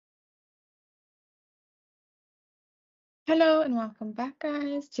Hello and welcome back,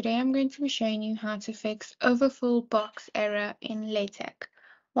 guys. Today I'm going to be showing you how to fix overfull box error in LaTeX.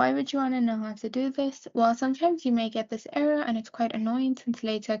 Why would you want to know how to do this? Well, sometimes you may get this error and it's quite annoying since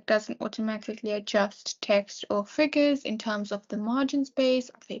LaTeX doesn't automatically adjust text or figures in terms of the margin space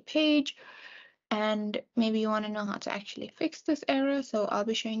of a page. And maybe you want to know how to actually fix this error, so I'll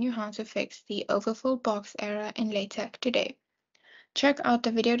be showing you how to fix the overfull box error in LaTeX today. Check out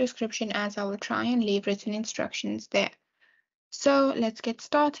the video description as I will try and leave written instructions there. So let's get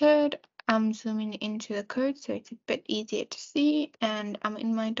started. I'm zooming into the code so it's a bit easier to see, and I'm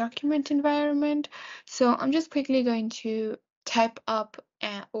in my document environment. So I'm just quickly going to type up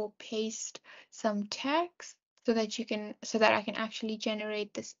or paste some text so that I can actually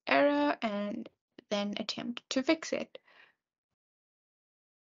generate this error and then attempt to fix it.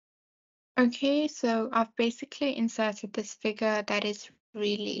 Okay, so I've basically inserted this figure that is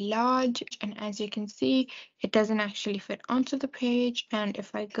really large, and as you can see, it doesn't actually fit onto the page. And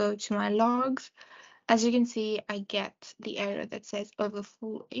if I go to my logs, as you can see, I get the error that says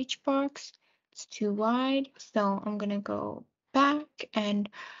overfull H box. It's too wide, so I'm gonna go back. And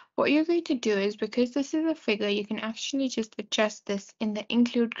what you're going to do is, because this is a figure, you can actually just adjust this in the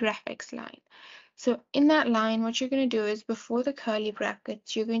include graphics line. So in that line, what you're going to do is before the curly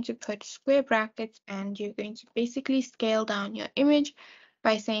brackets, you're going to put square brackets, and you're going to basically scale down your image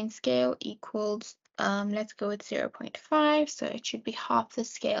by saying scale equals, let's go with 0.5. So it should be half the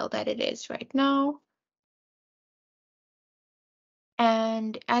scale that it is right now.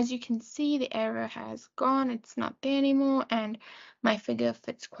 And as you can see, the error has gone. It's not there anymore. And my figure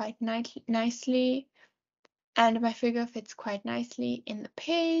fits quite nicely. And my figure fits quite nicely in the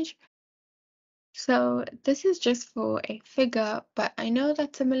page. So this is just for a figure, but I know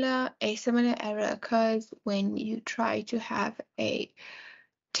that a similar error occurs when you try to have a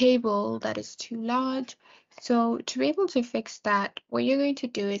table that is too large. So to be able to fix that, what you're going to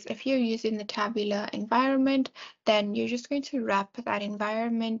do is, if you're using the tabular environment, then you're just going to wrap that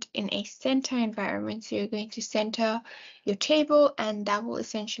environment in a center environment. So you're going to center your table, and that will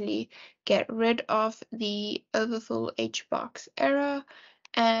essentially get rid of the overfull HBox error.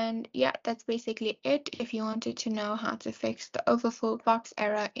 And yeah, that's basically it. If you wanted to know how to fix the overfull box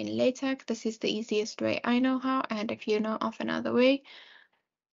error in LaTeX, this is the easiest way I know how. And if you know of another way,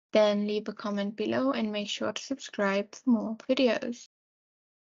 then leave a comment below and make sure to subscribe for more videos.